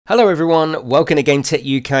Hello everyone, welcome to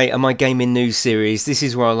GametechUK and my gaming news series. This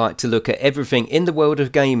is where I like to look at everything in the world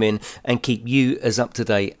of gaming and keep you as up to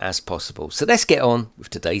date as possible. So let's get on with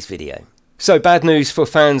today's video. So bad news for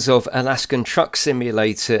fans of Alaskan Truck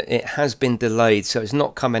Simulator. It has been delayed, so it's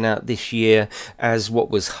not coming out this year as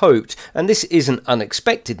what was hoped. And this isn't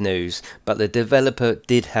unexpected news, but the developer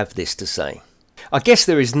did have this to say. I guess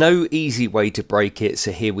there is no easy way to break it,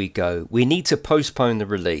 so here we go. We need to postpone the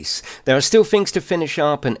release. There are still things to finish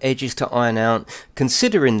up and edges to iron out.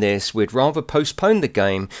 Considering this, we'd rather postpone the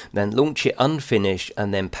game than launch it unfinished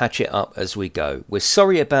and then patch it up as we go. We're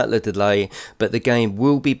sorry about the delay, but the game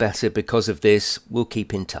will be better because of this. We'll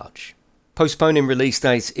keep in touch. Postponing release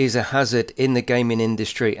dates is a hazard in the gaming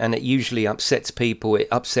industry, and it usually upsets people. It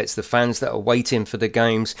upsets the fans that are waiting for the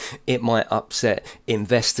games. It might upset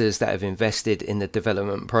investors that have invested in the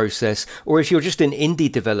development process. Or if you're just an indie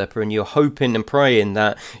developer and you're hoping and praying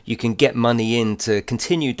that you can get money in to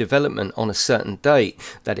continue development on a certain date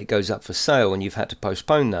that it goes up for sale and you've had to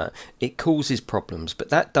postpone that, it causes problems. But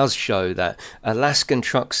that does show that Alaskan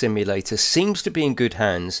Truck Simulator seems to be in good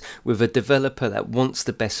hands with a developer that wants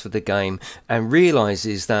the best for the game and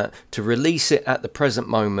realizes that to release it at the present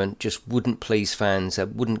moment just wouldn't please fans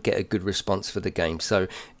and wouldn't get a good response for the game. So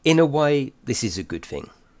in a way, this is a good thing.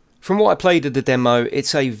 From what I played of the demo,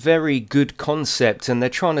 it's a very good concept, and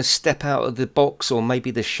they're trying to step out of the box or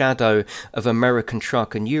maybe the shadow of American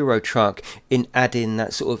Truck and Euro Truck in adding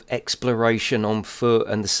that sort of exploration on foot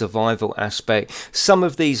and the survival aspect. Some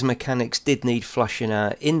of these mechanics did need flushing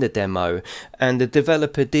out in the demo, and the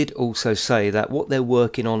developer did also say that what they're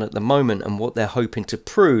working on at the moment and what they're hoping to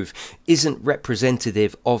prove isn't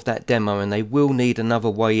representative of that demo, and they will need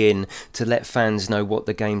another way in to let fans know what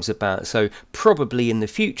the game's about. So probably in the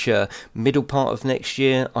future, middle part of next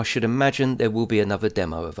year, I should imagine there will be another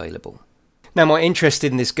demo available. Now, my interest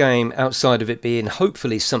in this game, outside of it being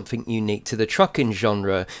hopefully something unique to the trucking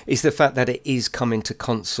genre, is the fact that it is coming to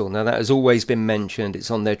console. Now, that has always been mentioned.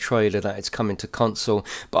 It's on their trailer that it's coming to console,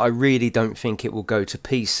 but I really don't think it will go to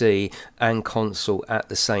PC and console at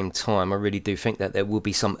the same time. I really do think that there will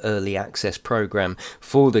be some early access program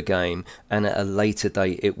for the game, and at a later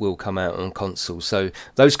date it will come out on console. So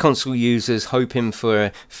those console users hoping for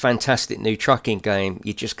a fantastic new trucking game,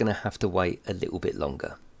 you're just going to have to wait a little bit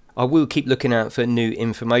longer. I will keep looking out for new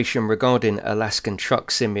information regarding Alaskan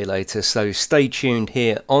Truck Simulator, so stay tuned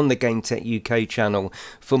here on the GametechUK channel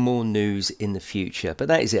for more news in the future. But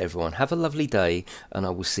that is it everyone, have a lovely day and I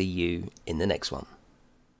will see you in the next one.